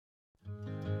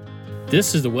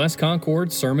This is the West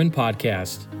Concord Sermon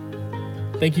Podcast.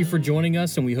 Thank you for joining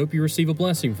us, and we hope you receive a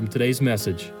blessing from today's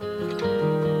message.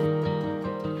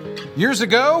 Years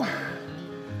ago,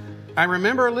 I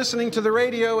remember listening to the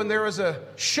radio, and there was a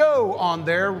show on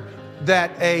there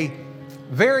that a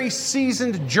very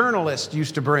seasoned journalist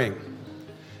used to bring.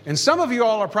 And some of you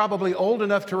all are probably old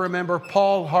enough to remember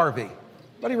Paul Harvey.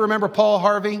 Anybody remember Paul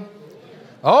Harvey?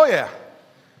 Oh, yeah.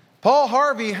 Paul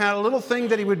Harvey had a little thing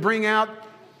that he would bring out,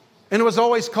 and it was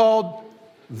always called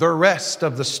The Rest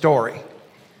of the Story.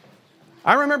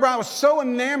 I remember I was so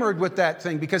enamored with that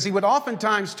thing because he would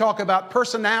oftentimes talk about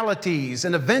personalities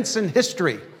and events in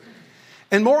history.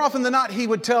 And more often than not, he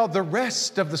would tell the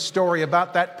rest of the story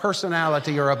about that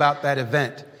personality or about that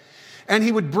event. And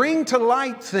he would bring to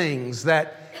light things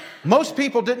that most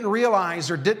people didn't realize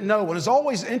or didn't know. And it was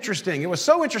always interesting. It was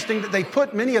so interesting that they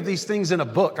put many of these things in a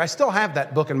book. I still have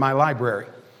that book in my library.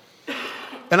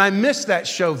 And I miss that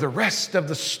show, The Rest of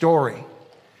the Story.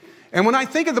 And when I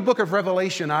think of the book of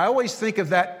Revelation, I always think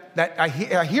of that I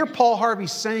hear Paul Harvey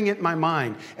saying it in my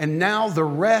mind. And now the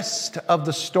rest of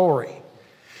the story.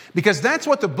 Because that's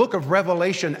what the book of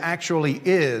Revelation actually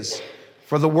is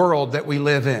for the world that we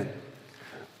live in.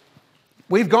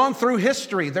 We've gone through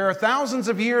history. There are thousands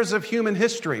of years of human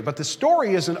history, but the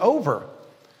story isn't over.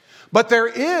 But there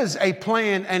is a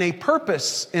plan and a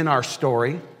purpose in our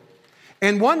story.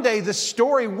 And one day this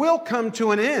story will come to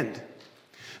an end.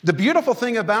 The beautiful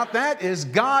thing about that is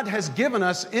God has given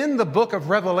us in the book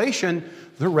of Revelation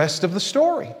the rest of the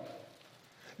story.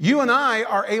 You and I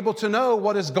are able to know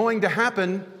what is going to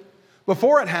happen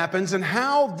before it happens and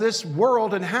how this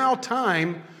world and how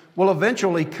time will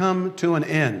eventually come to an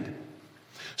end.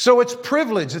 So it's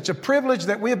privilege. It's a privilege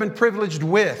that we have been privileged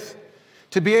with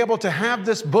to be able to have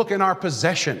this book in our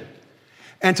possession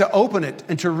and to open it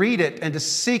and to read it and to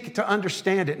seek to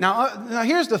understand it. Now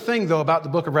here's the thing, though, about the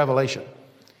book of Revelation.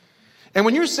 And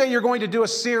when you say you're going to do a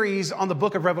series on the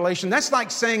book of Revelation, that's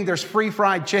like saying there's free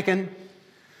fried chicken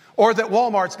or that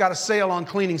Walmart's got a sale on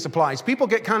cleaning supplies. People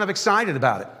get kind of excited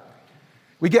about it.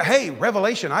 We get, hey,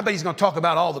 Revelation, I bet he's going to talk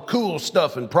about all the cool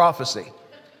stuff in prophecy.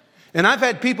 And I've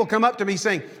had people come up to me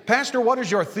saying, Pastor, what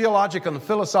is your theological and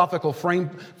philosophical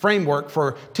framework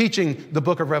for teaching the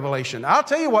book of Revelation? I'll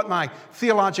tell you what my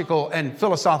theological and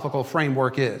philosophical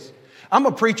framework is. I'm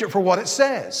going to preach it for what it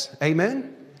says.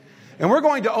 Amen? And we're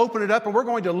going to open it up and we're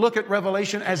going to look at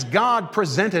Revelation as God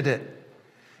presented it.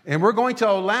 And we're going to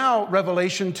allow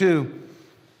Revelation to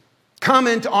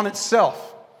comment on itself.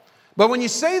 But when you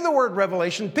say the word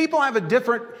revelation, people have a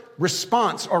different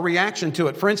response or reaction to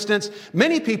it. For instance,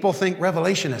 many people think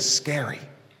Revelation is scary.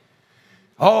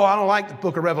 Oh, I don't like the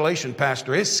book of Revelation,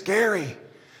 Pastor. It's scary.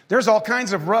 There's all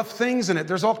kinds of rough things in it.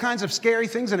 There's all kinds of scary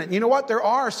things in it. You know what? There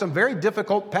are some very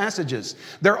difficult passages.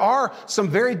 There are some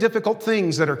very difficult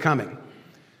things that are coming.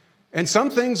 And some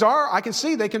things I can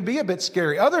see they can be a bit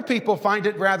scary. Other people find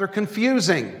it rather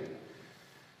confusing.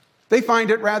 They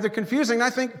find it rather confusing. I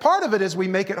think part of it is we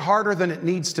make it harder than it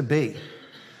needs to be.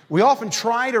 We often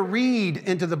try to read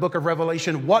into the book of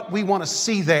Revelation what we want to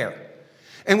see there.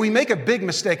 And we make a big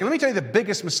mistake. And let me tell you the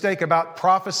biggest mistake about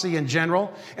prophecy in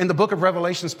general, and the book of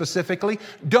Revelation specifically.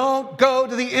 Don't go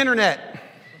to the internet.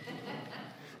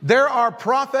 There are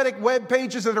prophetic web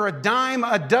pages that are a dime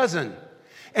a dozen.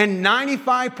 And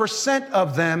 95%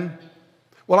 of them,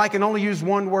 well, I can only use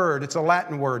one word. It's a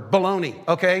Latin word, baloney,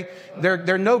 okay?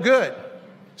 They're no good.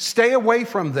 Stay away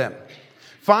from them.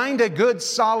 Find a good,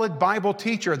 solid Bible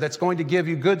teacher that's going to give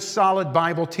you good, solid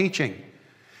Bible teaching.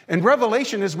 And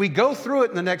Revelation, as we go through it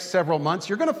in the next several months,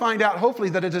 you're going to find out, hopefully,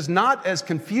 that it is not as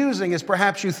confusing as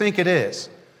perhaps you think it is.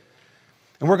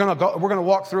 And we're going to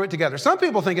walk through it together. Some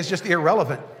people think it's just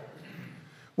irrelevant.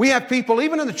 We have people,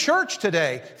 even in the church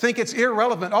today, think it's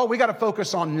irrelevant. Oh, we got to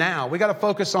focus on now. We got to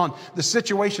focus on the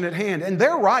situation at hand. And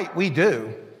they're right, we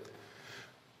do.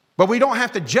 But we don't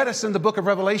have to jettison the book of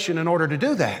Revelation in order to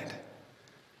do that.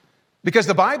 Because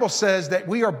the Bible says that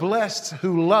we are blessed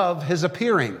who love His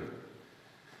appearing.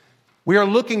 We are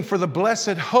looking for the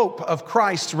blessed hope of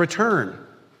Christ's return.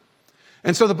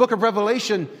 And so the book of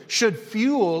Revelation should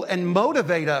fuel and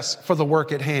motivate us for the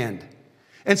work at hand.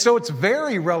 And so it's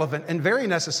very relevant and very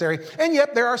necessary. And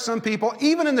yet there are some people,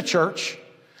 even in the church,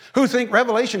 who think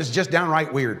Revelation is just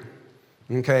downright weird.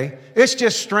 Okay? It's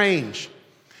just strange.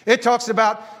 It talks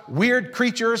about weird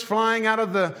creatures flying out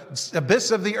of the abyss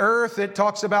of the earth. It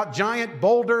talks about giant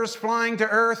boulders flying to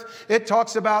earth. It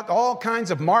talks about all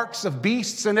kinds of marks of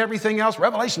beasts and everything else.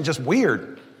 Revelation is just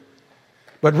weird.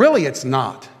 But really it's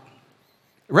not.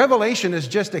 Revelation is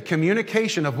just a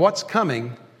communication of what's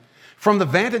coming from the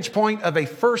vantage point of a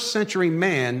first century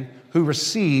man who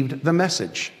received the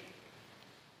message.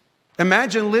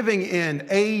 Imagine living in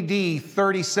AD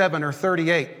 37 or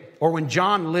 38, or when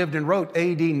John lived and wrote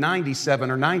AD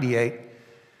 97 or 98,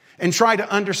 and try to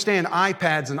understand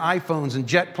iPads and iPhones and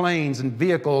jet planes and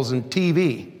vehicles and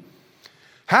TV.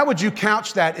 How would you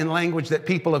couch that in language that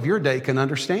people of your day can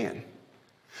understand?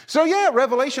 So yeah,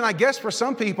 Revelation, I guess for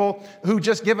some people who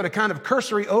just give it a kind of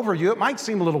cursory overview, it might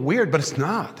seem a little weird, but it's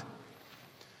not.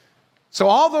 So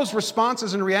all those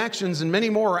responses and reactions and many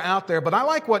more are out there, but I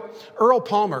like what Earl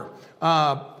Palmer,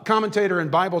 commentator and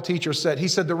Bible teacher, said. He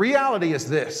said, the reality is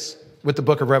this with the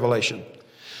book of Revelation.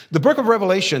 The book of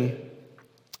Revelation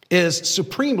is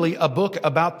supremely a book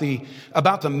about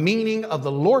the meaning of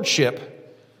the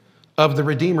lordship of the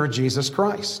Redeemer, Jesus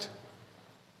Christ.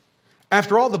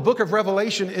 After all, the book of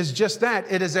Revelation is just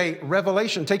that. It is a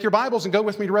revelation. Take your Bibles and go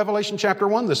with me to Revelation chapter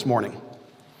 1 this morning.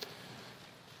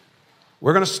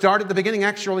 We're going to start at the beginning.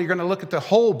 Actually, you're going to look at the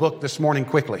whole book this morning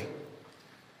quickly.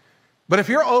 But if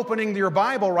you're opening your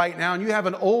Bible right now and you have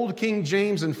an old King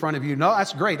James in front of you, no,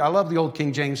 that's great. I love the old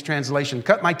King James translation.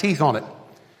 Cut my teeth on it.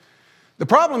 The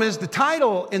problem is the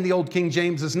title in the old King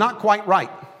James is not quite right.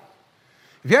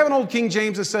 If you have an old King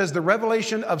James that says the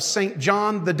Revelation of St.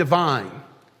 John the Divine,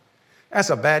 that's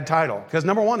a bad title, because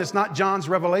number one, it's not John's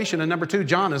revelation, and number two,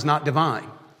 John is not divine.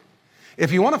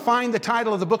 If you want to find the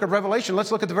title of the book of Revelation,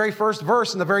 let's look at the very first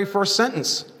verse and the very first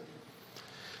sentence.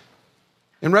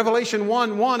 In Revelation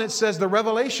 1:1, it says the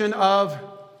revelation of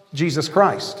Jesus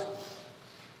Christ.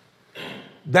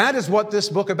 That is what this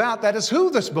book about. That is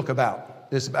who this book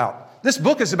is about. This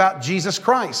book is about Jesus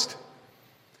Christ.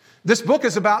 This book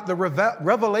is about the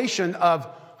revelation of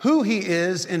who he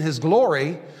is in his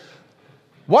glory,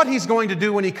 what he's going to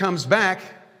do when he comes back,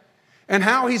 and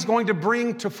how he's going to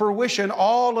bring to fruition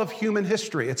all of human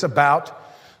history. It's about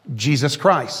Jesus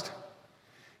Christ.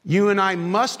 You and I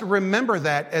must remember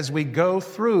that as we go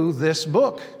through this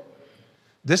book.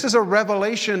 This is a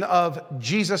revelation of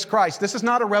Jesus Christ. This is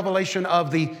not a revelation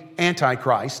of the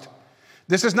Antichrist.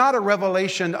 This is not a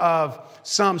revelation of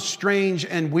some strange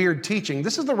and weird teaching.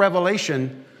 This is the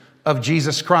revelation of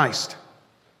Jesus Christ.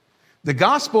 The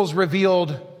Gospels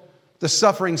revealed the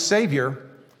suffering Savior.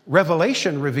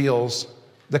 Revelation reveals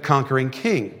the conquering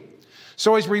King.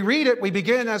 So as we read it, we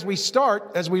begin as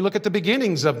we look at the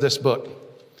beginnings of this book.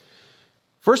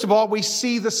 First of all, we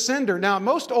see the sender. Now,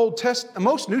 most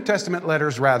New Testament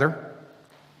letters,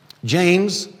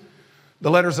 James, the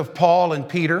letters of Paul and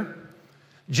Peter,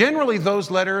 generally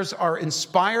those letters are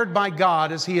inspired by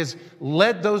God as he has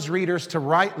led those leaders to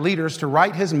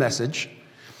write his message.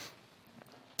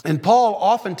 And Paul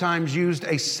oftentimes used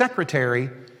a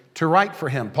secretary to write for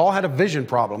him. Paul had a vision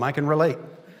problem, I can relate.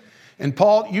 And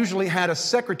Paul usually had a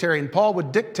secretary, and Paul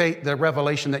would dictate the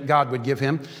revelation that God would give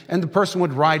him, and the person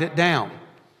would write it down.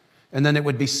 And then it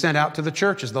would be sent out to the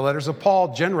churches. The letters of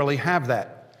Paul generally have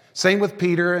that. Same with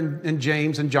Peter and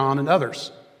James and John and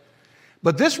others.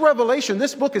 But this revelation,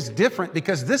 this book is different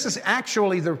because this is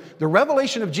actually the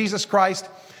revelation of Jesus Christ.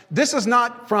 This is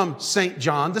not from St.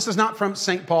 John. This is not from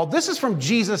St. Paul. This is from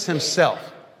Jesus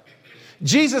himself.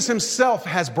 Jesus himself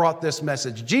has brought this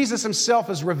message. Jesus himself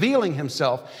is revealing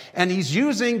himself, and he's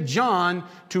using John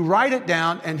to write it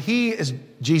down, and he is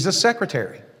Jesus'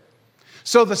 secretary.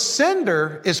 So the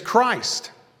sender is Christ.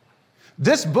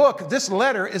 This book, this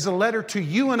letter, is a letter to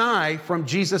you and I from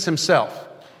Jesus himself.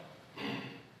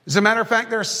 As a matter of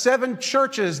fact, there are 7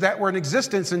 churches that were in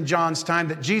existence in John's time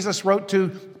that Jesus wrote to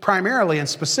primarily and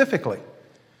specifically.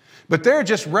 But they're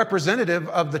just representative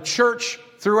of the church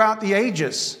throughout the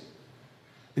ages.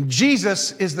 And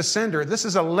Jesus is the sender. This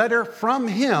is a letter from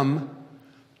him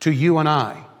to you and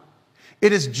I.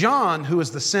 It is John who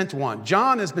is the sent one.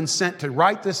 John has been sent to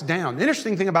write this down. The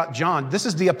interesting thing about John, this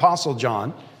is the Apostle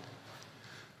John.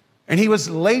 And he was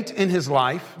late in his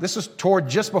life. This is toward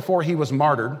just before he was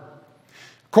martyred.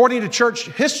 According to church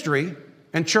history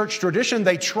and church tradition,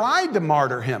 they tried to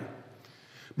martyr him.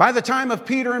 By the time of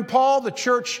Peter and Paul, the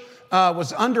church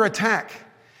was under attack.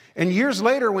 And years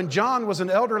later, when John was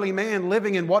an elderly man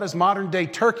living in what is modern-day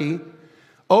Turkey,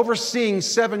 overseeing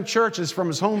 7 churches from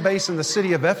his home base in the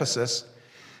city of Ephesus,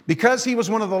 because he was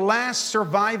one of the last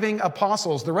surviving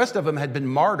apostles, the rest of them had been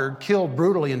martyred, killed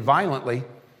brutally and violently.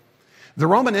 The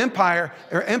Roman Empire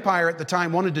at the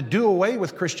time wanted to do away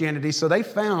with Christianity, so they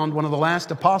found one of the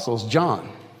last apostles,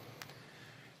 John.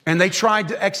 And they tried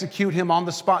to execute him on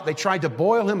the spot. They tried to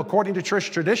boil him, according to church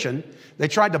tradition. They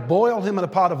tried to boil him in a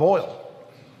pot of oil.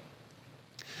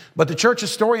 But the church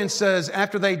historian says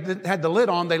after they had the lid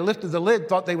on, they lifted the lid,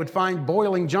 thought they would find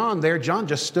boiling John there. John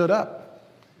just stood up.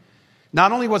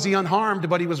 Not only was he unharmed,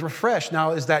 but he was refreshed.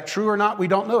 Now, is that true or not? We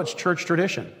don't know. It's church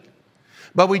tradition.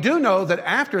 But we do know that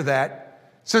after that,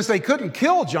 since they couldn't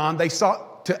kill John, they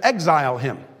sought to exile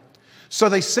him. So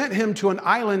they sent him to an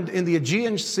island in the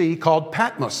Aegean Sea called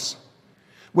Patmos,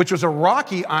 which was a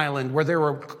rocky island where there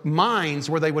were mines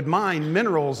where they would mine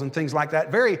minerals and things like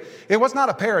that. It was not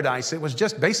a paradise. It was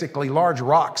just basically large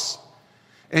rocks.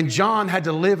 And John had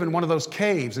to live in one of those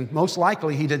caves, and most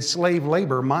likely he did slave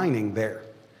labor mining there.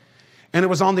 And it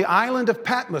was on the island of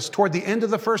Patmos toward the end of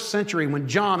the first century when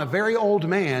John, a very old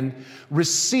man,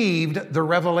 received the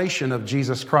revelation of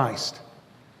Jesus Christ.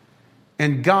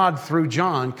 And God, through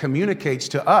John, communicates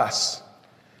to us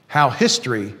how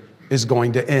history is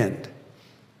going to end.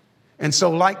 And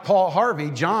so, like Paul Harvey,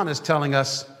 John is telling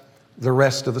us the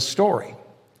rest of the story.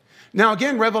 Now,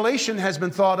 again, Revelation has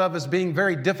been thought of as being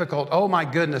very difficult. Oh, my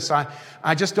goodness,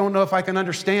 I just don't know if I can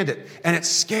understand it. And it's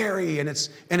scary, and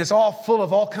it's all full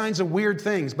of all kinds of weird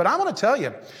things. But I want to tell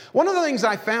you, one of the things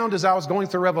I found as I was going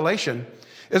through Revelation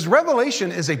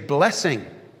is a blessing.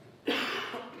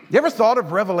 You ever thought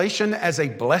of Revelation as a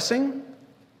blessing?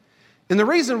 And the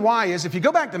reason why is if you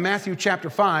go back to Matthew chapter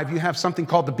 5, you have something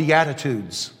called the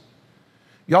Beatitudes.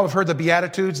 Y'all have heard the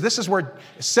Beatitudes? This is where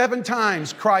 7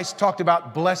 times Christ talked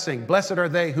about blessing. Blessed are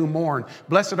they who mourn.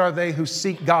 Blessed are they who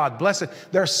seek God. Blessed.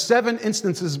 There are 7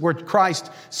 instances where Christ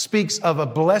speaks of a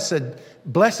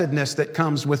blessedness that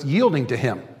comes with yielding to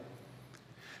Him.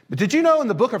 But did you know in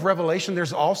the book of Revelation,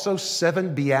 there's also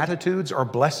 7 Beatitudes or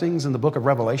blessings in the book of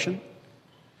Revelation?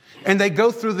 And they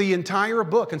go through the entire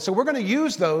book. And so we're going to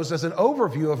use those as an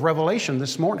overview of Revelation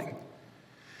this morning.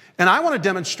 And I want to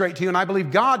demonstrate to you, and I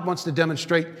believe God wants to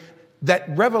demonstrate,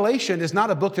 that Revelation is not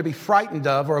a book to be frightened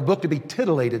of or a book to be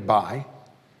titillated by.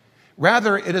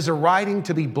 Rather, it is a writing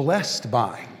to be blessed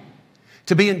by,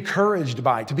 to be encouraged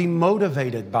by, to be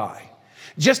motivated by.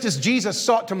 Just as Jesus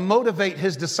sought to motivate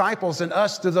His disciples and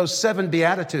us through those 7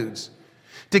 Beatitudes,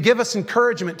 to give us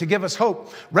encouragement, to give us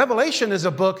hope. Revelation is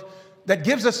a book that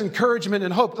gives us encouragement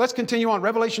and hope. Let's continue on.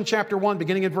 Revelation chapter 1,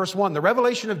 beginning in verse 1. The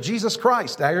revelation of Jesus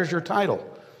Christ, there's your title,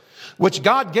 which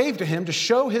God gave to Him to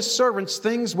show His servants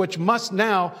things which must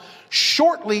now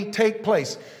shortly take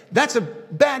place. That's a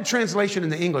bad translation in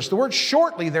the English. The word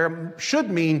shortly there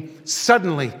should mean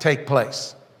suddenly take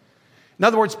place. In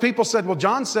other words, people said, well,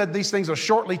 John said these things will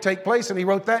shortly take place, and he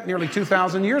wrote that nearly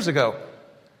 2,000 years ago.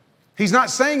 He's not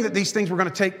saying that these things were going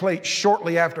to take place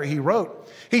shortly after he wrote.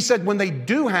 He said when they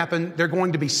do happen, they're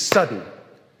going to be sudden.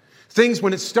 Things,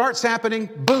 when it starts happening,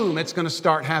 boom, it's going to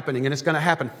start happening. And it's going to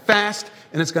happen fast,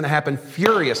 and it's going to happen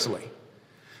furiously.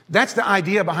 That's the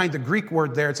idea behind the Greek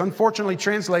word there. It's unfortunately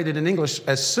translated in English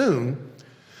as soon,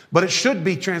 but it should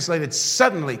be translated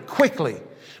suddenly, quickly.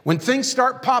 When things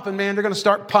start popping, man, they're going to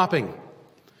start popping.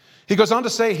 He goes on to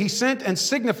say, He sent and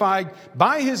signified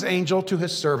by His angel to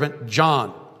His servant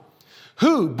John,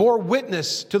 who bore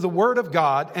witness to the word of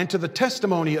God and to the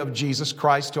testimony of Jesus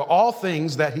Christ to all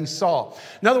things that he saw.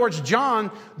 In other words,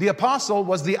 John, the apostle,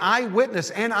 was the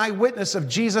eyewitness of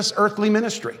Jesus' earthly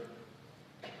ministry.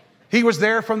 He was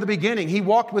there from the beginning. He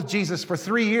walked with Jesus for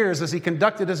 3 years as he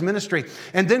conducted his ministry.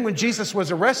 And then when Jesus was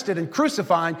arrested and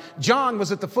crucified, John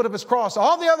was at the foot of his cross.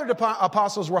 All the other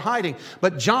apostles were hiding,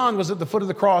 but John was at the foot of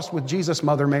the cross with Jesus'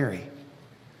 mother Mary.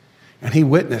 And he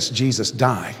witnessed Jesus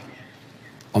die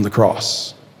on the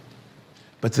cross.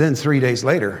 But then 3 days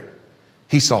later,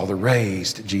 he saw the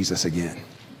raised Jesus again.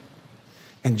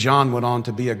 And John went on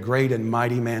to be a great and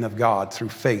mighty man of God through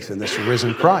faith in this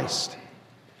risen Christ.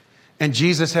 And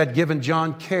Jesus had given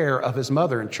John care of his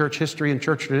mother. And church history and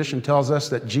church tradition tells us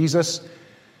that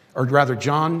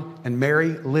John and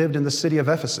Mary lived in the city of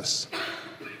Ephesus,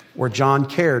 where John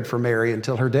cared for Mary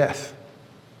until her death.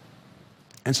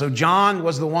 And so John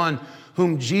was the one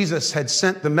whom Jesus had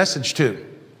sent the message to.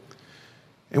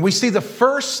 And we see the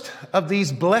first of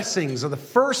these blessings, or the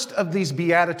first of these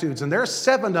Beatitudes, and there are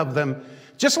 7 of them,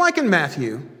 just like in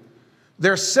Matthew.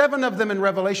 There are 7 of them in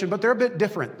Revelation, but they're a bit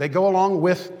different. They go along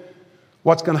with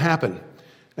what's going to happen.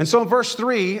 And so in verse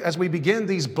 3, as we begin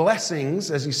these blessings,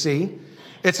 as you see,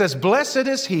 it says, Blessed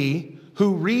is he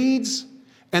who reads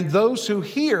and those who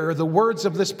hear the words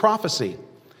of this prophecy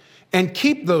and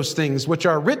keep those things which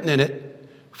are written in it,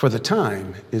 for the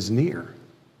time is near.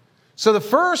 So the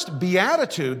first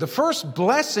beatitude, the first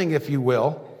blessing, if you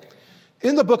will,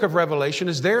 in the book of Revelation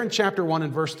is there in chapter 1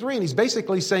 and verse 3. And he's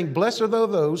basically saying, Blessed are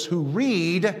those who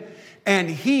read and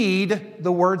heed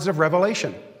the words of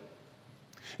revelation.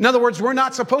 In other words, we're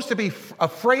not supposed to be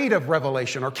afraid of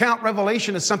revelation or count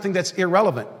revelation as something that's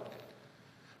irrelevant.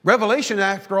 Revelation,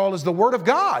 after all, is the Word of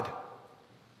God.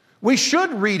 We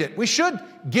should read it. We should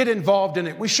get involved in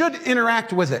it. We should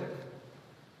interact with it.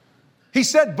 He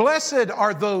said, Blessed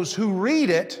are those who read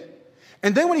it.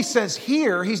 And then when he says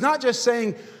hear, he's not just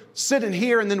saying sit and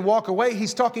hear and then walk away.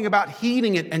 He's talking about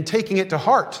heeding it and taking it to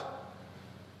heart.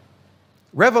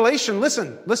 Revelation,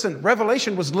 listen,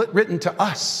 Revelation was written to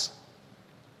us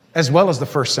as well as the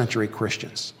first century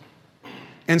Christians.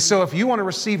 And so if you want to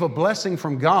receive a blessing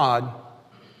from God,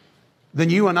 then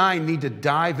you and I need to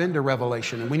dive into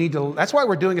Revelation. And that's why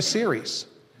we're doing a series.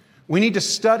 We need to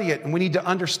study it and we need to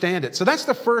understand it. So that's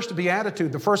the first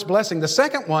beatitude, the first blessing. The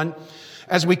second one,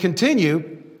 as we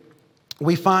continue,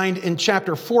 we find in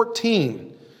chapter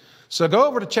 14. So go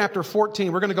over to chapter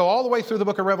 14. We're going to go all the way through the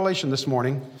book of Revelation this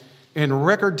morning in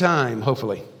record time,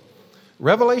 hopefully.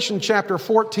 Revelation chapter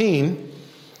 14.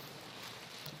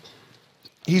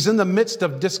 He's in the midst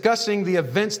of discussing the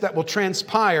events that will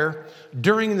transpire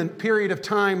during the period of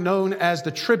time known as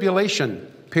the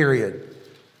tribulation period.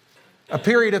 A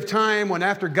period of time when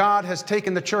after God has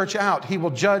taken the church out, He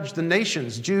will judge the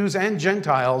nations, Jews and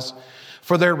Gentiles,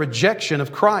 for their rejection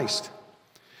of Christ.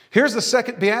 Here's the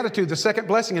second beatitude, the second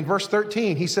blessing in verse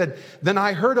 13. He said, "Then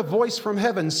I heard a voice from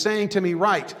heaven saying to me,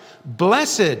 write,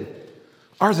 blessed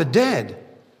are the dead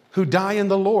who die in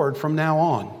the Lord from now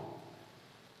on."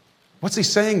 What's he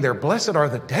saying there? Blessed are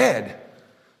the dead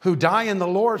who die in the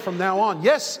Lord from now on.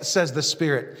 Yes, says the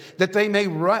Spirit, that they may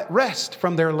rest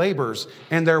from their labors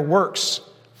and their works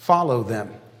follow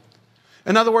them.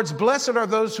 In other words, blessed are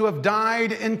those who have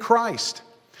died in Christ.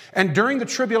 And during the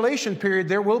tribulation period,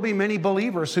 there will be many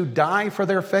believers who die for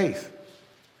their faith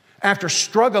after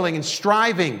struggling and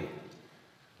striving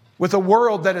with a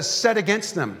world that is set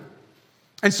against them.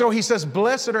 And so he says,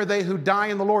 blessed are they who die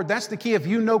in the Lord. That's the key. If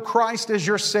you know Christ as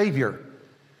your Savior,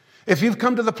 if you've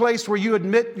come to the place where you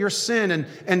admit your sin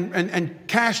and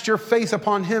cast your faith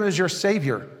upon Him as your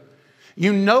Savior,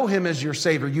 you know Him as your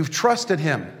Savior, you've trusted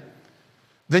Him,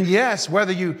 then yes,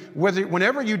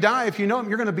 whenever you die, if you know Him,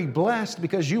 you're going to be blessed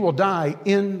because you will die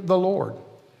in the Lord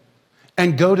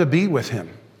and go to be with Him.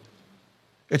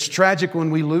 It's tragic when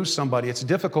we lose somebody. It's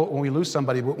difficult when we lose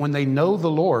somebody, but when they know the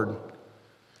Lord,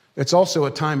 it's also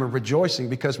a time of rejoicing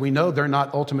because we know they're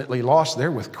not ultimately lost.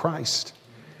 They're with Christ,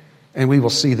 and we will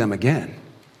see them again.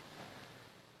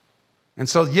 And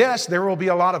so, yes, there will be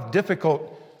a lot of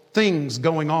difficult things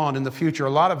going on in the future, a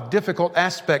lot of difficult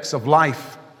aspects of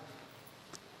life.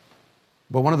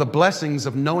 But one of the blessings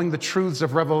of knowing the truths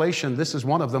of Revelation, this is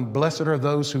one of them. Blessed are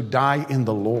those who die in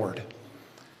the Lord,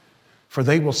 for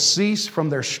they will cease from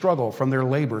their struggle, from their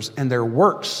labors, and their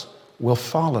works will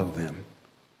follow them.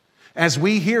 As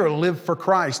we here live for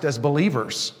Christ as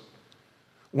believers,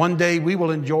 one day we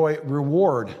will enjoy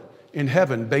reward in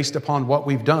heaven based upon what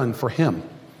we've done for Him.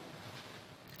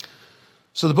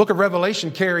 So the book of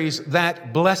Revelation carries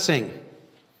that blessing.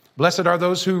 Blessed are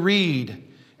those who read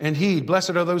and heed.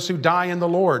 Blessed are those who die in the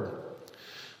Lord.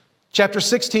 Chapter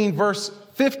 16, verse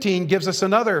 15 gives us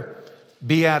another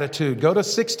beatitude. Go to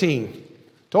 16.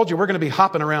 Told you we're going to be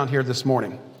hopping around here this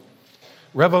morning.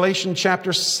 Revelation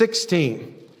chapter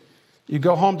 16. You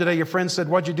go home today, your friend said,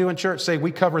 what'd you do in church? Say,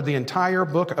 we covered the entire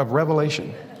book of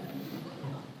Revelation.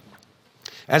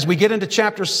 As we get into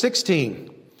chapter 16,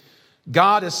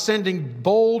 God is sending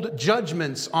bold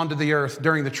judgments onto the earth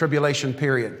during the tribulation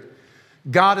period.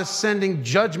 God is sending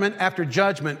judgment after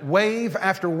judgment, wave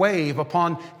after wave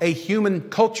upon a human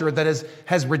culture that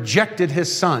has rejected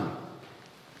His Son.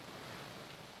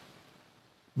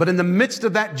 But in the midst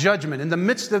of that judgment, in the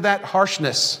midst of that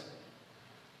harshness,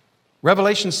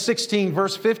 Revelation 16,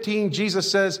 verse 15,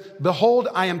 Jesus says, behold,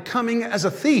 I am coming as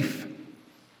a thief.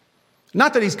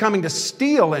 Not that He's coming to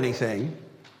steal anything,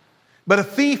 but a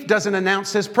thief doesn't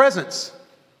announce his presence.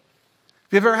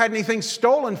 If you've ever had anything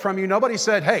stolen from you, nobody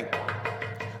said, hey,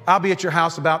 I'll be at your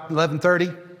house about 11:30.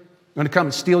 I'm going to come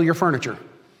and steal your furniture.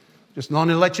 Just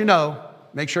wanted to let you know,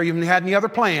 make sure you haven't had any other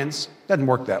plans. Doesn't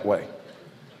work that way.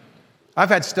 I've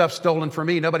had stuff stolen from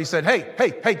me. Nobody said,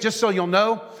 hey, just so you'll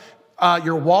know,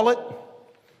 your wallet,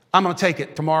 I'm going to take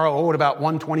it tomorrow at about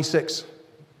 1:26.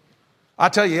 I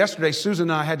tell you, yesterday,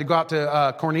 Susan and I had to go out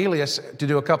to Cornelius to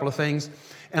do a couple of things,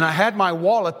 and I had my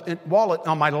wallet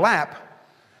on my lap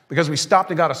because we stopped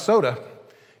and got a soda,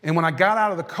 and when I got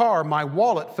out of the car, my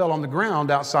wallet fell on the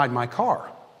ground outside my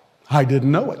car. I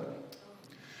didn't know it.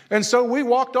 And so we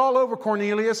walked all over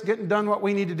Cornelius, getting done what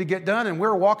we needed to get done, and we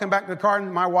were walking back to the car,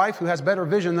 and my wife, who has better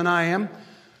vision than I am,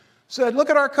 said, look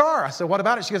at our car. I said, what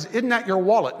about it? She goes, isn't that your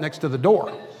wallet next to the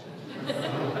door?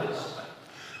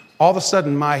 All of a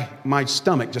sudden, my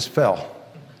stomach just fell.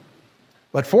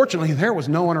 But fortunately, there was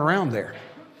no one around there.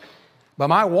 But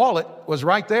my wallet was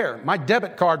right there. My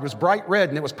debit card was bright red,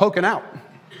 and it was poking out.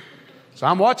 So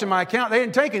I'm watching my account. They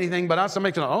didn't take anything, but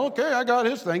somebody said, okay, I got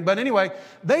his thing. But anyway,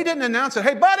 they didn't announce it.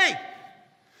 Hey, buddy,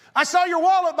 I saw your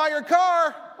wallet by your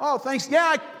car. Oh, thanks.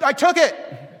 Yeah, I took it.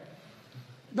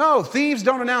 No, thieves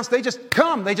don't announce. They just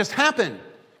come. They just happen.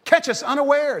 catch us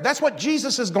unaware. That's what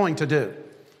Jesus is going to do.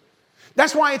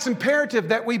 That's why it's imperative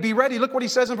that we be ready. Look what he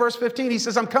says in verse 15. He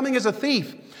says, I'm coming as a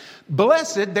thief.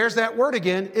 Blessed, there's that word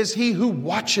again, is he who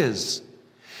watches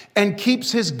and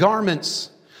keeps his garments,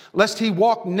 lest he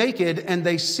walk naked and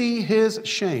they see his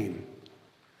shame.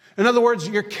 In other words,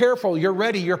 you're careful, you're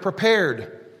ready, you're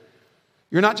prepared.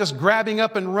 You're not just grabbing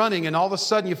up and running and all of a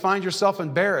sudden you find yourself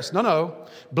embarrassed. No.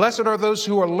 Blessed are those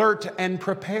who are alert and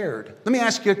prepared. Let me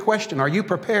ask you a question. Are you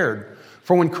prepared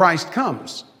for when Christ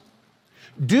comes?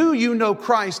 Do you know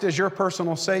Christ as your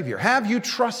personal Savior? Have you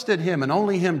trusted Him and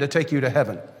only Him to take you to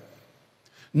heaven?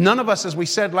 None of us, as we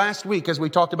said last week, as we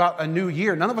talked about a new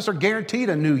year, none of us are guaranteed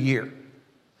a new year.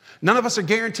 None of us are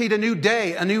guaranteed a new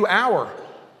day, a new hour.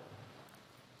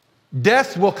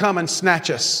 Death will come and snatch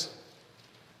us.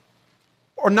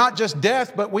 Or not just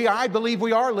death, but I believe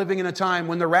we are living in a time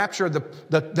when the rapture,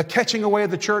 the catching away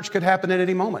of the church could happen at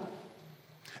any moment.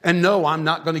 And no, I'm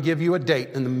not going to give you a date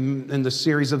in the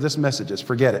series of this messages.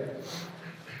 Forget it.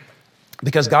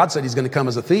 Because God said He's going to come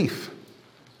as a thief.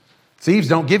 Thieves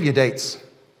don't give you dates.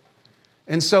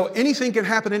 And so anything can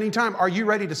happen anytime. Are you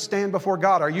ready to stand before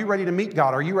God? Are you ready to meet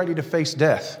God? Are you ready to face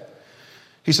death?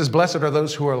 He says, blessed are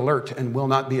those who are alert and will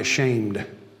not be ashamed.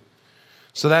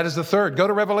 So that is the third. Go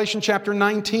to Revelation chapter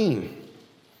 19.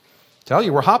 Tell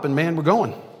you, we're hopping, man. We're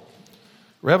going.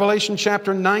 Revelation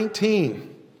chapter 19.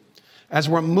 As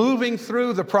we're moving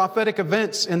through the prophetic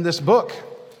events in this book,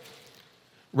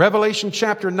 Revelation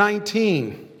chapter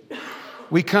 19,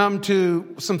 we come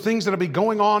to some things that will be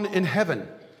going on in heaven.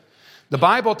 The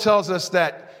Bible tells us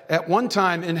that at one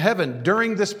time in heaven,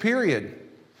 during this period,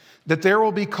 that there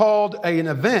will be called an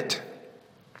event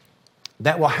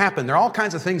that will happen. There are all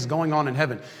kinds of things going on in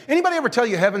heaven. Anybody ever tell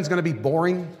you heaven's going to be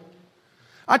boring?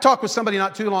 I talked with somebody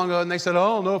not too long ago and they said, I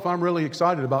don't know if I'm really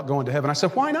excited about going to heaven. I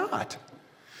said, why not?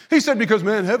 He said, because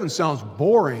man, heaven sounds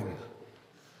boring.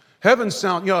 Heaven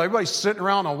sounds, everybody's sitting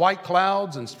around on white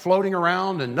clouds and floating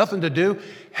around and nothing to do.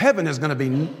 Heaven is going to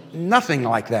be nothing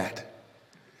like that.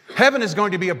 Heaven is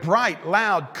going to be a bright,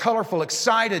 loud, colorful,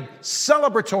 excited,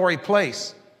 celebratory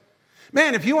place.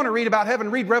 Man, if you want to read about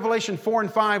heaven, read Revelation 4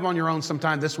 and 5 on your own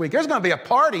sometime this week. There's going to be a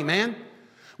party, man.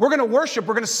 We're going to worship,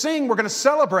 we're going to sing, we're going to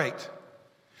celebrate.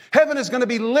 Heaven is going to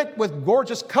be lit with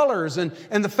gorgeous colors and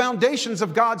the foundations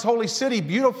of God's holy city,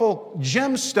 beautiful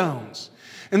gemstones.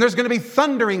 And there's going to be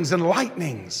thunderings and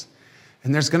lightnings.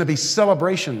 And there's going to be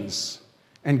celebrations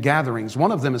and gatherings.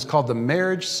 One of them is called the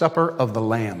marriage supper of the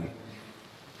Lamb.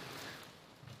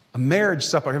 A marriage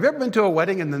supper. Have you ever been to a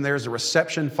wedding and then there's a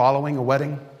reception following a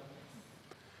wedding?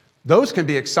 Those can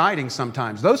be exciting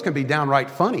sometimes. Those can be downright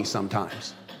funny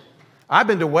sometimes. I've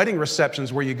been to wedding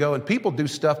receptions where you go and people do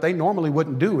stuff they normally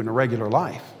wouldn't do in a regular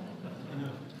life.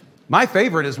 My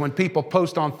favorite is when people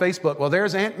post on Facebook, well,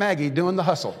 there's Aunt Maggie doing the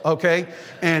hustle, okay?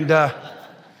 And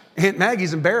Aunt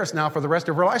Maggie's embarrassed now for the rest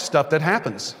of her life, stuff that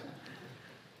happens.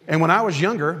 And when I was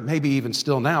younger, maybe even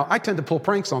still now, I tend to pull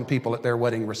pranks on people at their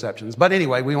wedding receptions. But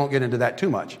anyway, we won't get into that too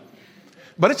much.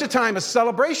 But it's a time of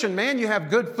celebration, man. You have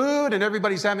good food and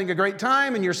everybody's having a great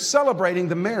time and you're celebrating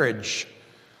the marriage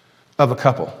of a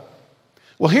couple.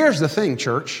 Well, here's the thing,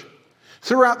 church.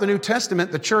 Throughout the New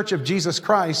Testament, the Church of Jesus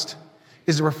Christ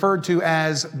is referred to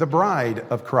as the bride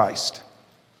of Christ.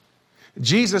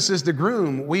 Jesus is the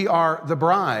groom. We are the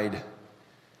bride.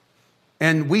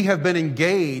 And we have been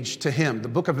engaged to Him. The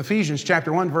book of Ephesians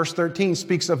chapter 1 verse 13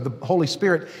 speaks of the Holy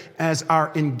Spirit as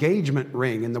our engagement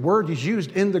ring. And the word is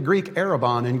used in the Greek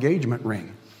arrabon, engagement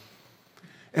ring.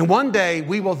 And one day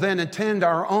we will then attend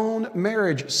our own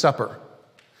marriage supper.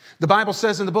 The Bible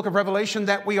says in the book of Revelation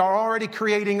that we are already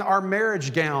creating our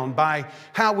marriage gown by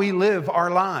how we live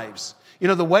our lives.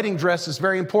 The wedding dress is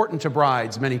very important to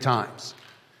brides many times.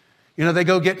 They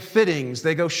go get fittings,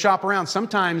 they go shop around.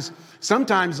 Sometimes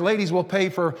ladies will pay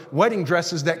for wedding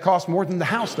dresses that cost more than the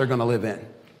house they're going to live in.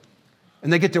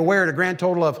 And they get to wear it a grand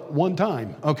total of one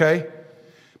time, okay?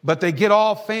 But they get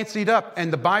all fancied up,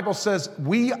 and the Bible says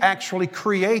we actually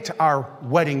create our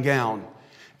wedding gown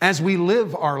as we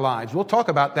live our lives. We'll talk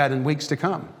about that in weeks to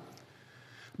come.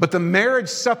 But the marriage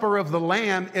supper of the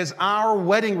Lamb is our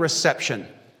wedding reception.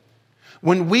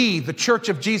 When we, the Church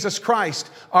of Jesus Christ,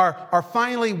 are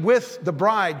finally with the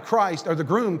bride, Christ, or the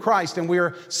groom, Christ, and we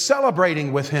are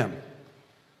celebrating with Him.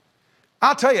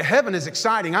 I'll tell you, heaven is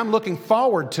exciting. I'm looking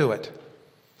forward to it.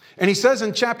 And he says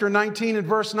in chapter 19 and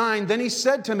verse 9, then He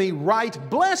said to me, right,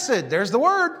 blessed, there's the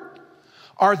word,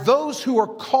 are those who are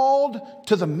called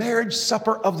to the marriage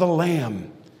supper of the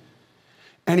Lamb.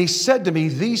 And He said to me,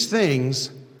 these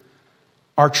things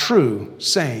are true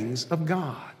sayings of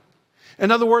God. In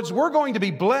other words, we're going to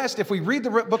be blessed. If we read the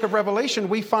book of Revelation,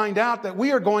 we find out that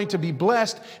we are going to be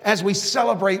blessed as we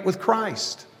celebrate with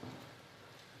Christ.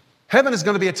 Heaven is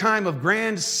going to be a time of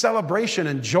grand celebration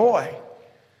and joy.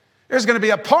 There's going to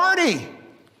be a party,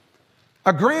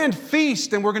 a grand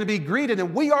feast, and we're going to be greeted.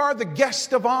 And we are the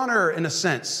guest of honor in a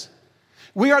sense.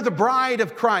 We are the bride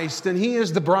of Christ, and He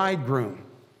is the bridegroom.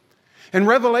 And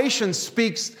Revelation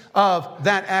speaks of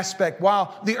that aspect.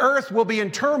 While the earth will be in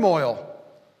turmoil,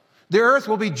 the earth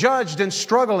will be judged and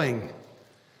struggling,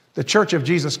 the church of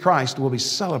Jesus Christ will be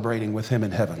celebrating with Him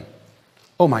in heaven.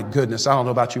 Oh my goodness, I don't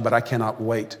know about you, but I cannot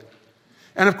wait.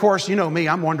 And of course, you know me,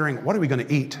 I'm wondering, what are we going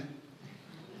to eat?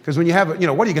 Because when you have, what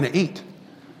are you going to eat?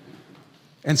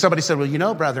 And somebody said,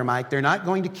 well, Brother Mike, they're not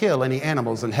going to kill any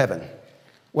animals in heaven.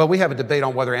 Well, we have a debate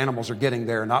on whether animals are getting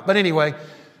there or not. But anyway,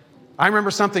 I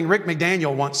remember something Rick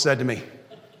McDaniel once said to me.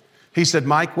 He said,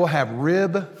 Mike, we'll have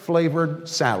rib-flavored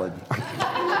salad.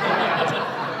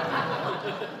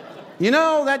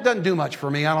 That doesn't do much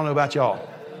for me. I don't know about y'all.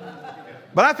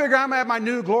 But I figure I'm going to have my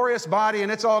new glorious body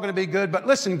and it's all going to be good. But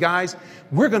listen, guys,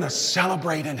 we're going to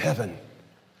celebrate in heaven.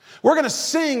 We're going to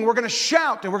sing, we're going to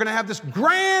shout, and we're going to have this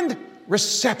grand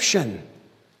reception.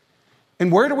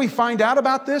 And where do we find out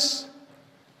about this?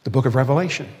 The book of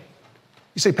Revelation.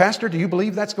 You say, Pastor, do you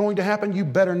believe that's going to happen? You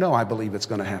better know I believe it's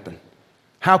going to happen.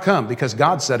 How come? Because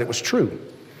God said it was true.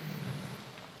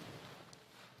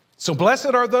 So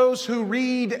blessed are those who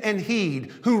read and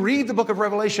heed, who read the book of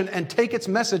Revelation and take its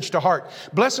message to heart.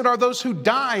 Blessed are those who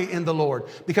die in the Lord.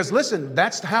 Because listen,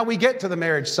 that's how we get to the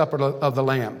marriage supper of the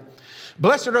Lamb.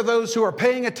 Blessed are those who are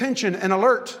paying attention and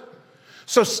alert,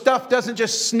 so stuff doesn't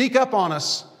just sneak up on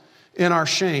us in our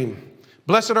shame.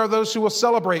 Blessed are those who will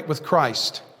celebrate with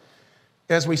Christ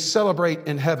as we celebrate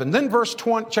in heaven. Then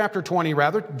chapter 20,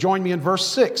 join me in verse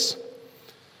 6.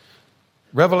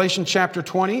 Revelation chapter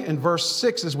 20 and verse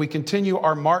 6, as we continue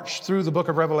our march through the book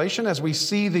of Revelation, as we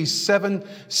see these 7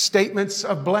 statements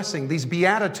of blessing, these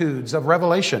beatitudes of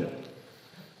Revelation.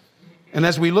 And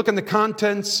as we look in the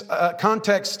context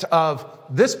of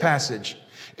this passage,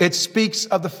 it speaks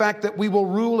of the fact that we will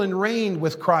rule and reign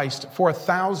with Christ for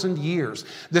 1,000 years.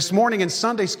 This morning in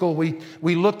Sunday school,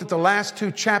 we looked at the last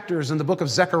 2 chapters in the book of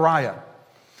Zechariah.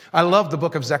 I love the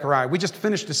book of Zechariah. We just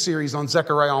finished a series on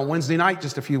Zechariah on Wednesday night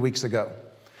just a few weeks ago.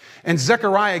 And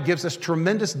Zechariah gives us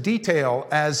tremendous detail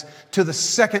as to the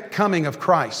second coming of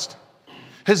Christ.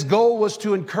 His goal was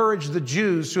to encourage the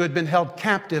Jews who had been held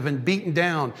captive and beaten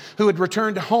down, who had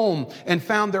returned home and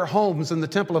found their homes in the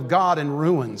temple of God in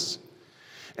ruins.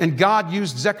 And God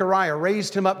used Zechariah,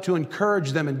 raised him up to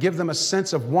encourage them and give them a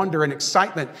sense of wonder and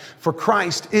excitement, for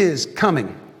Christ is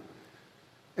coming.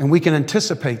 And we can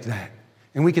anticipate that.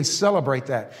 And we can celebrate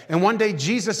that. And one day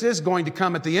Jesus is going to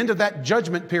come at the end of that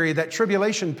judgment period, that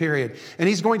tribulation period. And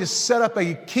He's going to set up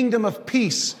a kingdom of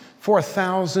peace for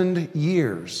 1,000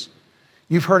 years.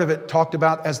 You've heard of it talked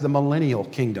about as the millennial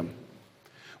kingdom,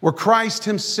 where Christ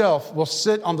Himself will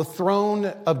sit on the throne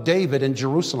of David in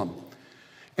Jerusalem.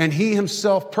 And He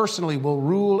Himself personally will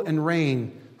rule and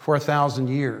reign for 1,000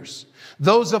 years.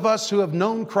 Those of us who have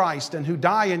known Christ and who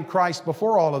die in Christ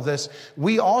before all of this,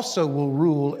 we also will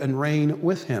rule and reign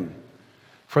with Him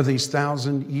for these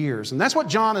 1,000 years. And that's what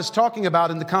John is talking about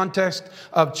in the context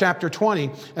of chapter 20.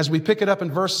 As we pick it up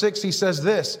in verse 6, he says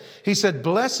this. He said,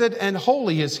 "Blessed and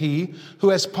holy is he who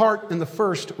has part in the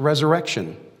first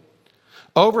resurrection.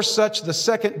 Over such the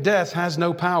second death has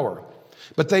no power,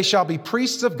 but they shall be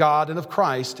priests of God and of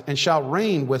Christ and shall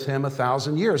reign with Him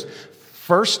 1,000 years."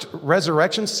 First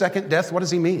resurrection, second death, what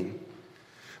does he mean?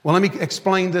 Well, let me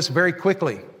explain this very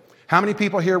quickly. How many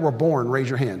people here were born? Raise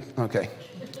your hand. Okay.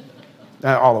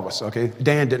 All of us, okay?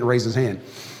 Dan didn't raise his hand.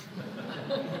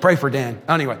 Pray for Dan.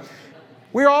 Anyway,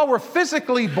 we all were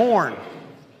physically born.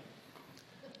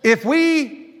 If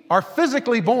we are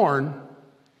physically born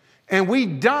and we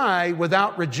die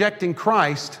without rejecting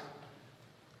Christ,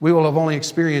 we will have only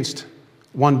experienced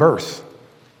one birth.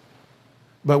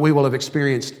 But we will have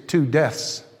experienced 2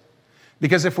 deaths.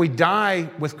 Because if we die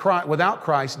without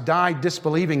Christ, die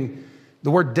disbelieving, the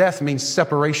word death means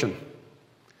separation.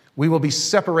 We will be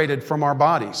separated from our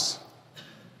bodies.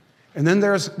 And then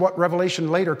there's what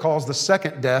Revelation later calls the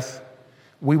second death.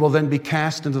 We will then be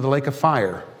cast into the lake of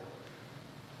fire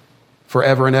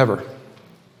forever and ever.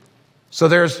 So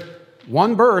there's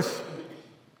 1 birth,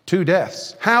 2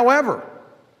 deaths. However,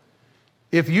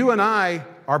 if you and I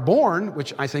are born,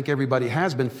 which I think everybody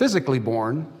has been physically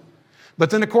born,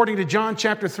 but then according to John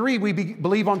chapter 3, we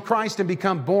believe on Christ and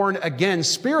become born again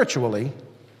spiritually,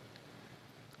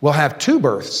 we'll have 2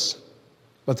 births,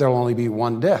 but there'll only be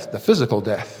 1 death, the physical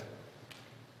death.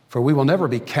 For we will never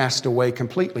be cast away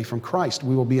completely from Christ.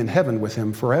 We will be in heaven with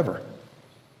Him forever.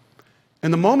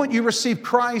 And the moment you receive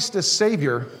Christ as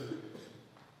Savior,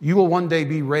 you will one day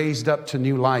be raised up to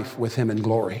new life with Him in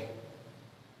glory.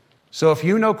 So if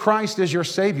you know Christ as your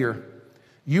Savior,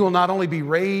 you will not only be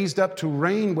raised up to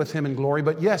reign with Him in glory,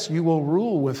 but yes, you will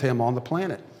rule with Him on the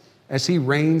planet as He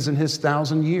reigns in His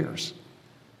 1,000 years.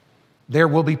 There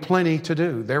will be plenty to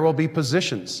do. There will be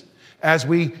positions. As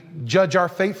we judge our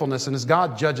faithfulness and as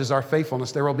God judges our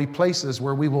faithfulness, there will be places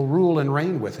where we will rule and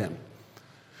reign with Him.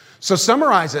 So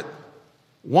summarize it.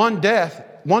 One death,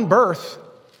 one birth,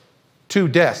 two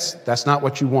deaths. That's not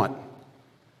what you want.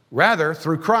 Rather,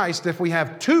 through Christ, if we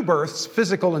have two births,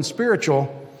 physical and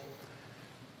spiritual,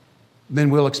 then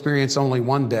we'll experience only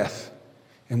one death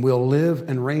and we'll live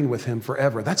and reign with Him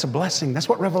forever. That's a blessing. That's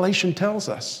what Revelation tells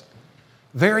us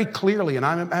very clearly. And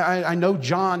I know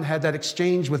John had that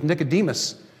exchange with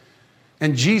Nicodemus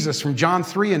and Jesus from John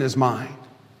 3 in his mind.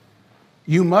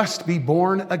 You must be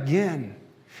born again.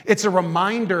 It's a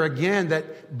reminder again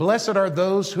that blessed are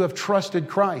those who have trusted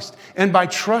Christ. And by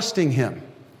trusting Him,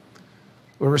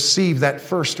 we'll receive that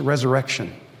first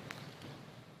resurrection.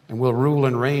 And we'll rule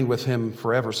and reign with Him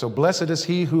forever. So blessed is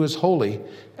he who is holy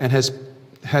and has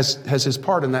his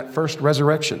part in that first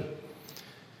resurrection.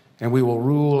 And we will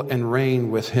rule and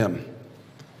reign with Him.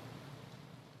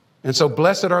 And so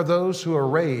blessed are those who are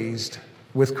raised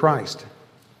with Christ.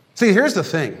 See, here's the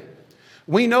thing.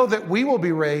 We know that we will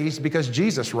be raised because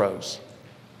Jesus rose.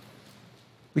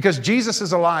 Because Jesus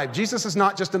is alive. Jesus is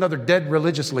not just another dead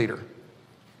religious leader.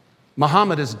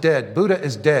 Muhammad is dead. Buddha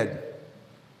is dead.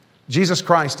 Jesus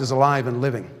Christ is alive and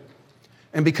living.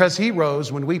 And because He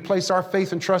rose, when we place our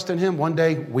faith and trust in Him, one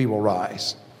day we will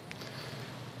rise.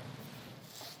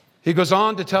 He goes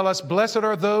on to tell us, blessed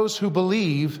are those who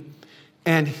believe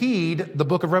and heed the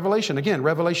book of Revelation. Again,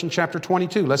 Revelation chapter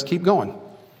 22. Let's keep going.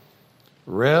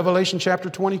 Revelation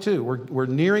chapter 22. We're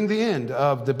nearing the end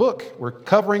of the book. We're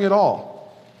covering it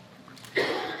all.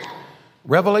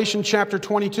 Revelation chapter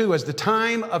 22, as the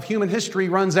time of human history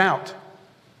runs out.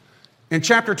 In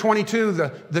chapter 22,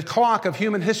 the clock of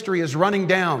human history is running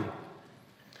down.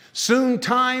 Soon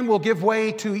time will give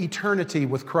way to eternity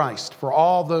with Christ for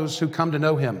all those who come to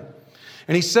know Him.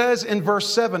 And He says in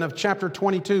verse 7 of chapter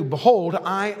 22, behold,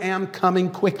 I am coming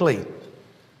quickly.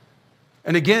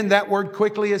 And again, that word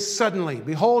quickly is suddenly.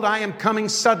 Behold, I am coming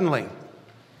suddenly.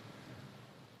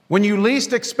 When you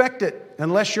least expect it,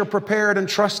 unless you're prepared and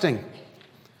trusting.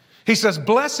 He says,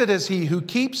 blessed is he who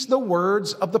keeps the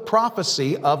words of the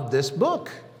prophecy of this book.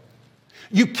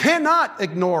 You cannot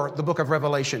ignore the book of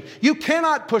Revelation. You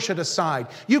cannot push it aside.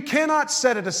 You cannot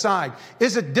set it aside.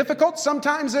 Is it difficult?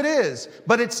 Sometimes it is,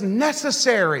 but it's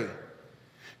necessary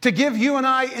to give you and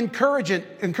I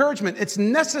encouragement. It's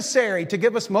necessary to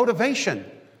give us motivation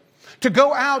to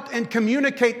go out and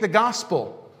communicate the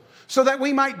gospel so that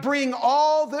we might bring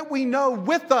all that we know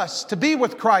with us to be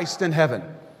with Christ in heaven.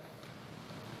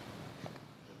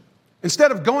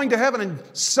 Instead of going to heaven and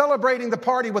celebrating the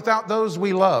party without those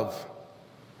we love.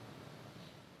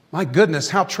 My goodness,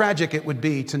 how tragic it would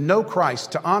be to know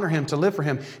Christ, to honor Him, to live for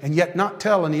Him, and yet not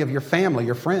tell any of your family,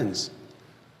 your friends.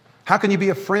 How can you be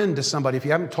a friend to somebody if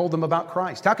you haven't told them about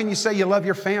Christ? How can you say you love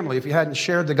your family if you hadn't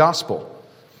shared the gospel?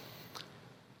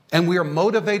 And we are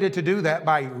motivated to do that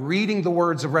by reading the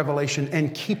words of Revelation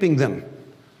and keeping them,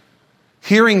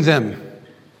 hearing them.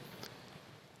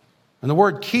 And the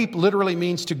word keep literally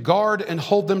means to guard and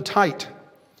hold them tight.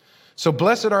 So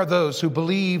blessed are those who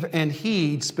believe and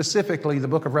heed specifically the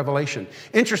book of Revelation.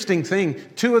 Interesting thing,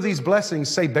 two of these blessings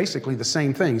say basically the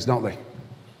same things, don't they?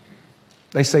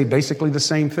 They say basically the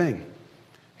same thing.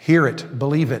 Hear it,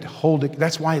 believe it, hold it.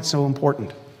 That's why it's so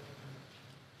important.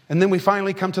 And then we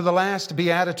finally come to the last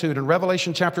beatitude in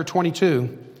Revelation chapter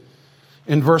 22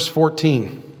 in verse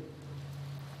 14.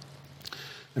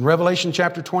 In Revelation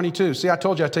chapter 22, see, I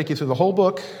told you I'd take you through the whole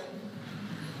book,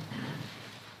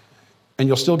 and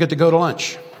you'll still get to go to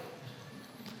lunch.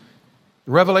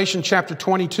 Revelation chapter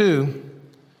 22,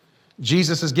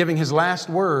 Jesus is giving His last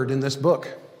word in this book.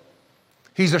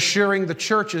 He's assuring the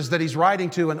churches that He's writing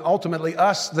to, and ultimately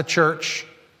us, the church.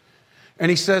 And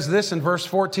He says this in verse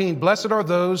 14, blessed are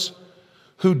those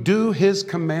who do His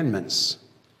commandments,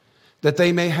 that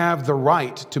they may have the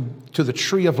right to the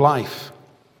tree of life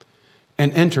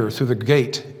and enter through the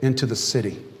gate into the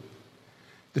city.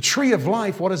 The tree of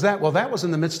life, what is that? Well, that was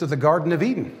in the midst of the Garden of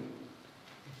Eden.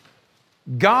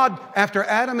 God, after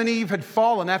Adam and Eve had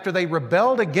fallen, after they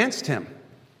rebelled against Him,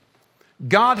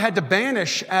 God had to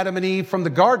banish Adam and Eve from the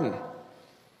garden.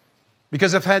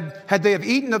 Because if had they have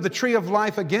eaten of the tree of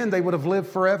life again, they would have lived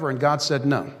forever. And God said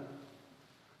no.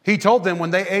 He told them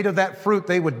when they ate of that fruit,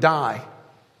 they would die.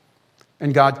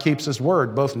 And God keeps His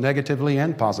word, both negatively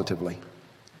and positively.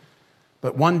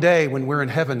 But one day when we're in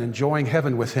heaven, enjoying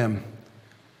heaven with Him,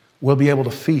 we'll be able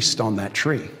to feast on that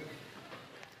tree.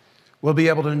 We'll be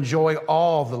able to enjoy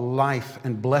all the life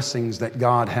and blessings that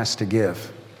God has to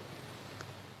give.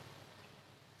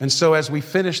 And so as we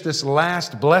finish this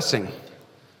last blessing,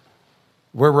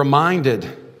 we're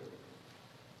reminded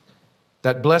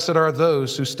that blessed are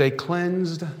those who stay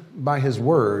cleansed by His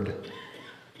word,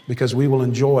 because we will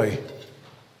enjoy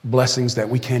blessings that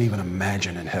we can't even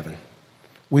imagine in heaven.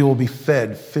 We will be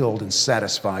fed, filled, and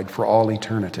satisfied for all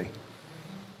eternity.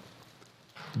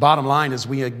 The bottom line is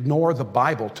we ignore the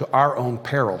Bible to our own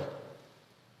peril.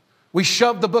 We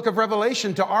shove the book of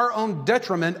Revelation to our own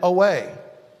detriment away.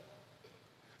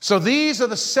 So these are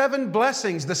the 7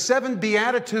 blessings, the 7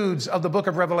 beatitudes of the book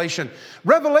of Revelation.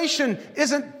 Revelation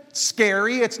isn't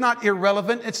scary, it's not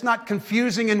irrelevant, it's not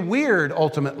confusing and weird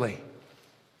ultimately.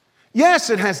 Yes,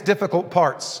 it has difficult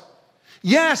parts.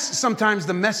 Yes, sometimes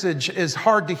the message is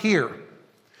hard to hear.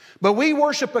 But we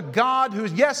worship a God who,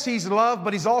 yes, He's love,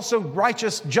 but He's also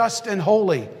righteous, just, and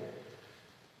holy.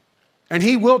 And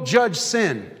He will judge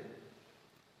sin.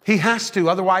 He has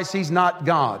to, otherwise He's not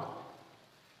God.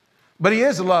 But He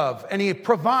is love, and He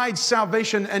provides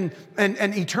salvation and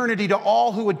eternity to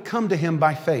all who would come to Him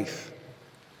by faith.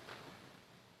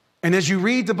 And as you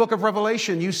read the book of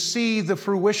Revelation, you see the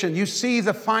fruition, you see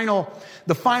the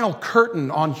final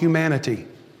curtain on humanity.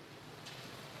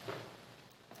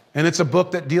 And it's a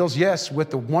book that deals, yes, with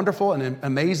the wonderful and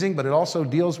amazing, but it also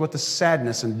deals with the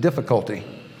sadness and difficulty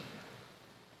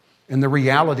and the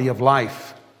reality of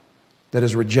life that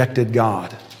has rejected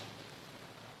God.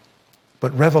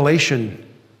 But Revelation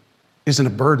isn't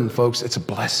a burden, folks, it's a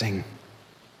blessing.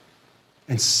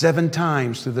 And 7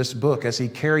 times through this book, as he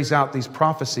carries out these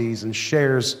prophecies and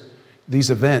shares these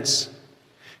events,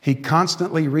 he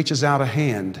constantly reaches out a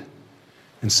hand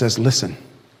and says, listen,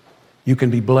 you can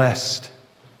be blessed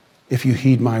if you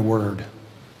heed my word.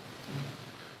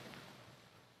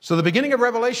 So the beginning of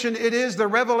Revelation, it is the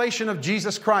revelation of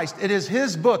Jesus Christ. It is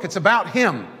His book. It's about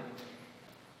Him.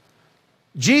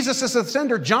 Jesus is the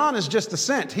sender. John is just the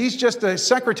sent. He's just a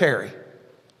secretary.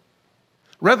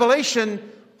 Revelation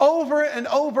over and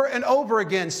over and over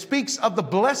again speaks of the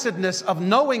blessedness of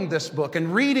knowing this book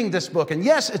and reading this book. And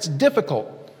yes, it's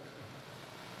difficult,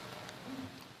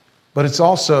 but it's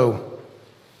also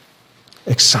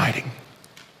exciting.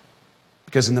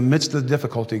 Because in the midst of the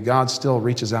difficulty, God still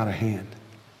reaches out a hand.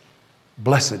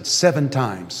 Blessed 7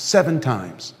 times, 7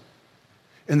 times.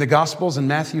 In the Gospels in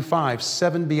Matthew 5,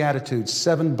 7 beatitudes,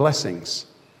 7 blessings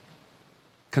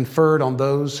conferred on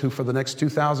those who for the next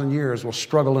 2,000 years will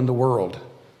struggle in the world.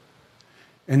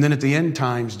 And then at the end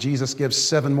times, Jesus gives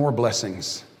 7 more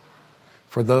blessings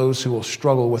for those who will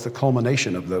struggle with the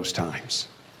culmination of those times.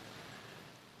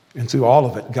 And through all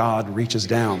of it, God reaches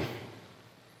down.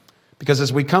 Because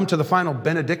as we come to the final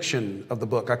benediction of the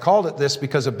book, I called it this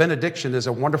because a benediction is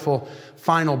a wonderful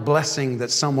final blessing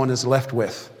that someone is left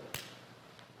with.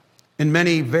 In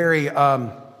many very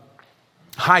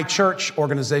high church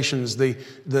organizations, the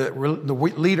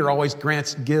leader always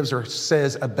gives or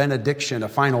says a benediction, a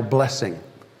final blessing.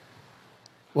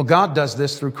 Well, God does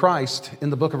this through Christ in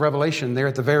the book of Revelation, there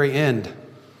at the very end.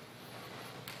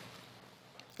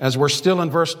 As we're still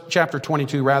in chapter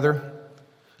 22,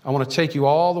 I want to take you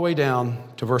all the way down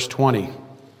to verse 20.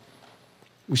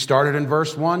 We started in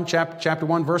verse 1, chapter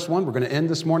 1, verse 1. We're going to end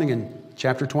this morning in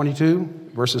chapter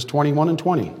 22, verses 21 and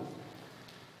 20.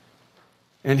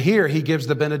 And here he gives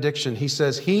the benediction. He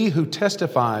says, he who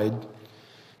testifies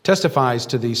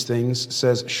to these things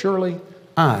says, surely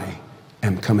I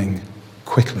am coming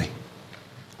quickly.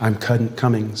 I'm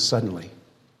coming suddenly.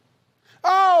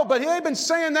 Oh, but he had been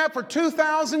saying that for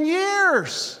 2,000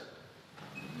 years.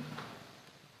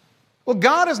 Well,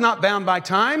 God is not bound by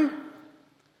time.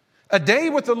 A day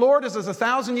with the Lord is as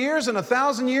 1,000 years, and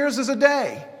 1,000 years is a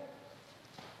day.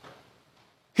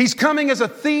 He's coming as a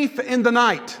thief in the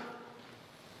night.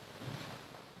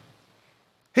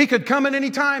 He could come at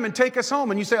any time and take us home.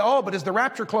 And you say, oh, but is the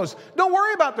rapture close? Don't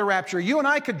worry about the rapture. You and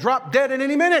I could drop dead at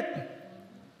any minute.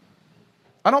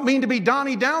 I don't mean to be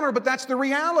Donnie Downer, but that's the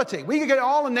reality. We could get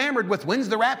all enamored with when's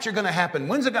the rapture going to happen?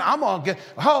 When's it going to,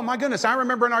 oh my goodness, I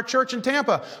remember in our church in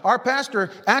Tampa, our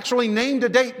pastor actually named a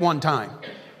date one time.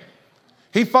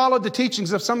 He followed the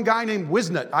teachings of some guy named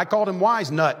Wisnut. I called him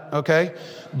Wise Nut, okay?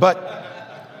 But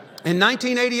in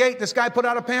 1988, this guy put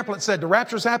out a pamphlet that said the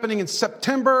rapture's happening in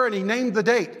September, and he named the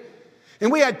date.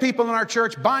 And we had people in our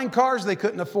church buying cars they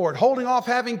couldn't afford, holding off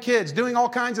having kids, doing all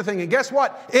kinds of things. And guess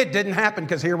what? It didn't happen,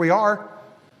 because here we are.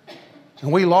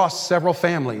 And we lost several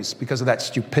families because of that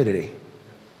stupidity.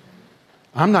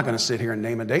 I'm not going to sit here and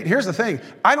name a date. Here's the thing.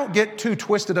 I don't get too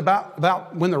twisted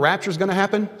about when the rapture is going to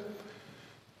happen.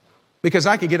 Because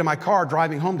I could get in my car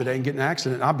driving home today and get in an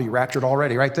accident, and I'll be raptured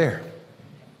already right there.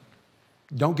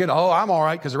 Don't get, oh, I'm all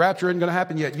right because the rapture isn't going to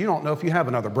happen yet. You don't know if you have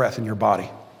another breath in your body.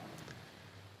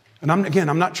 And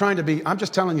I'm not trying to be, I'm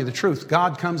just telling you the truth.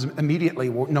 God comes immediately,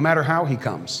 no matter how he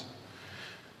comes.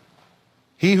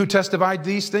 He who testified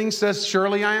these things says,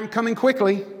 surely I am coming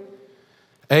quickly.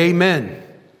 Amen.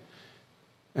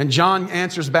 And John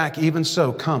answers back, even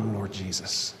so, come, Lord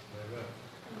Jesus.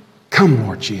 Come,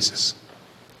 Lord Jesus.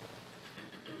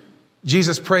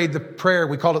 Jesus prayed the prayer,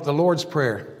 we call it the Lord's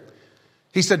Prayer.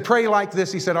 He said, pray like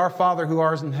this. He said, our Father who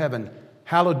art in heaven,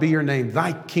 hallowed be your name.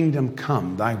 Thy kingdom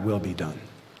come, thy will be done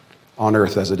on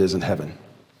earth as it is in heaven.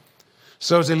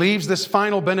 So as he leaves this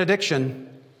final benediction,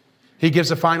 he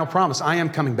gives a final promise. I am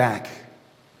coming back.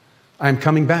 I am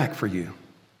coming back for you.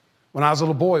 When I was a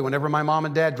little boy, whenever my mom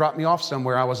and dad dropped me off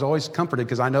somewhere, I was always comforted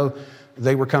because I know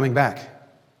they were coming back.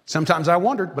 Sometimes I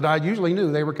wondered, but I usually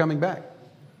knew they were coming back.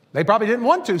 They probably didn't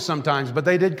want to sometimes, but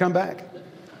they did come back.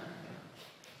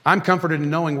 I'm comforted in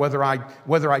knowing whether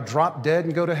I drop dead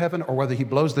and go to heaven or whether he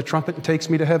blows the trumpet and takes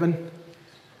me to heaven.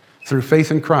 Through faith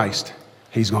in Christ,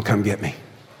 he's going to come get me.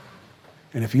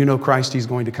 And if you know Christ, he's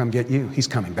going to come get you. He's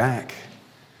coming back.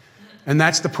 And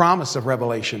that's the promise of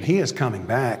Revelation. He is coming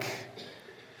back.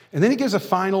 And then he gives a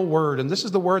final word, and this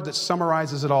is the word that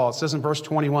summarizes it all. It says in verse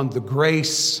 21, the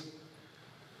grace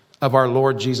of our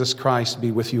Lord Jesus Christ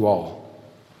be with you all.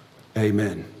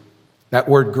 Amen. That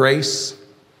word grace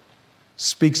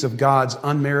speaks of God's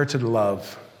unmerited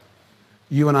love.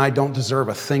 You and I don't deserve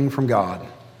a thing from God.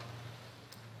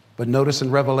 But notice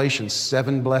in Revelation,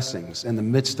 7 blessings in the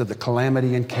midst of the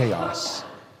calamity and chaos.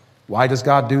 Why does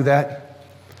God do that?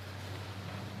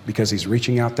 Because he's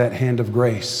reaching out that hand of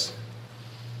grace.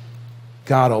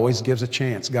 God always gives a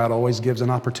chance. God always gives an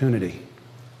opportunity,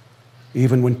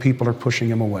 even when people are pushing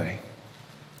him away.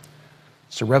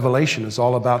 So Revelation is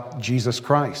all about Jesus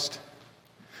Christ.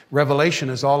 Revelation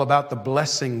is all about the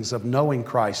blessings of knowing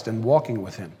Christ and walking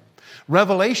with him.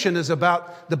 Revelation is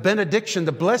about the benediction,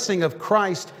 the blessing of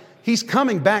Christ. He's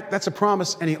coming back, that's a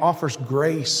promise, and he offers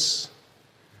grace.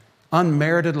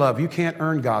 Unmerited love. You can't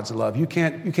earn God's love. You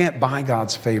can't buy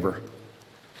God's favor.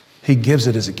 He gives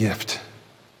it as a gift.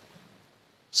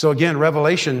 So again,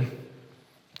 Revelation,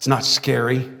 it's not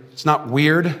scary. It's not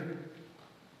weird.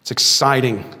 It's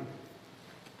exciting.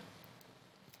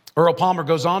 Earl Palmer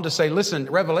goes on to say, listen,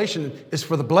 Revelation is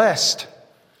for the blessed.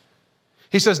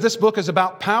 He says this book is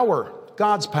about power,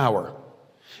 God's power.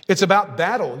 It's about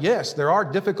battle. Yes, there are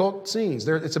difficult scenes.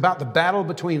 It's about the battle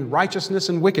between righteousness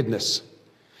and wickedness.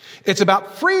 It's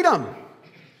about freedom,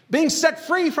 being set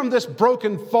free from this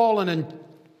broken, fallen, and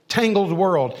tangled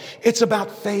world. It's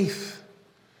about faith.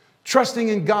 Trusting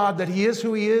in God that he is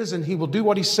who he is and he will do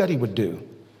what he said he would do.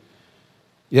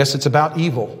 Yes, it's about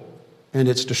evil and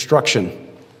its destruction,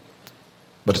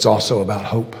 but it's also about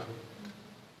hope,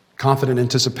 confident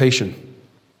anticipation.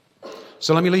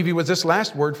 So let me leave you with this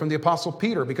last word from the Apostle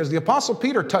Peter, because the Apostle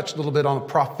Peter touched a little bit on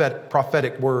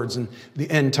prophetic words and the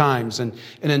end times. And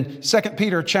in 2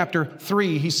 Peter chapter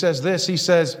 3, he says this, he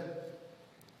says,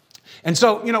 and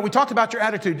so, we talked about your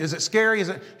attitude. Is it scary?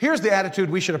 Here's the attitude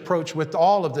we should approach with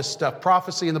all of this stuff.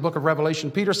 Prophecy in the book of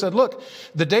Revelation. Peter said, look,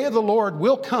 the day of the Lord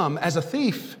will come as a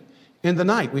thief in the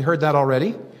night. We heard that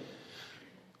already.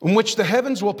 In which the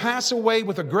heavens will pass away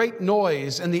with a great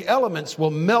noise and the elements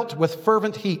will melt with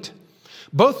fervent heat.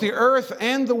 Both the earth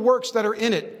and the works that are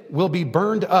in it will be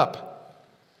burned up.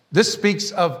 This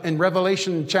speaks of, in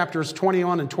Revelation chapters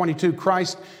 21 and 22,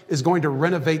 Christ is going to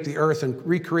renovate the earth and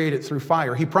recreate it through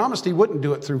fire. He promised he wouldn't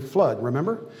do it through flood,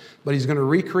 remember? But he's going to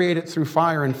recreate it through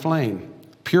fire and flame,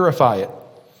 purify it.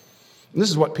 And this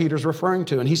is what Peter's referring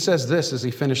to. And he says this as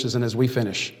he finishes and as we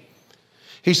finish.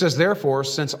 He says, therefore,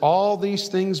 since all these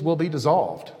things will be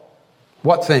dissolved.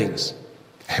 What things?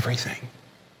 Everything.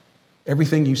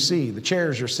 Everything you see, the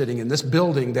chairs you're sitting in, this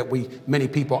building that many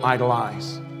people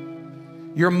idolize.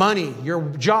 Your money, your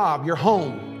job, your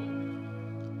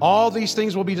home. All these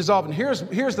things will be dissolved. And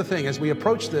here's the thing, as we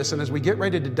approach this and as we get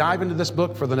ready to dive into this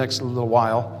book for the next little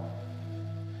while,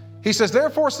 he says,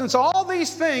 therefore, since all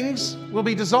these things will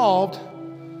be dissolved,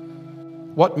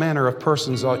 what manner of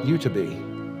persons ought you to be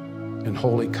in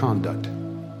holy conduct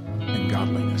and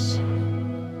godliness?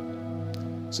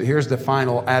 So here's the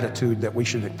final attitude that we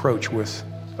should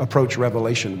approach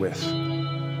Revelation with.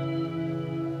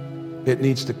 It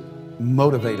needs to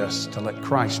motivate us to let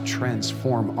Christ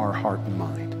transform our heart and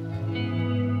mind.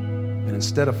 And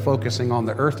instead of focusing on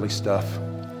the earthly stuff,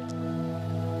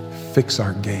 fix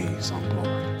our gaze on glory.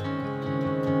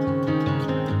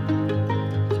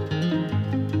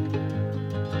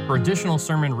 For additional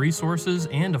sermon resources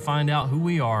and to find out who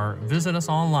we are, visit us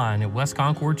online at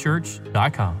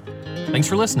westconcordchurch.com. Thanks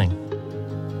for listening.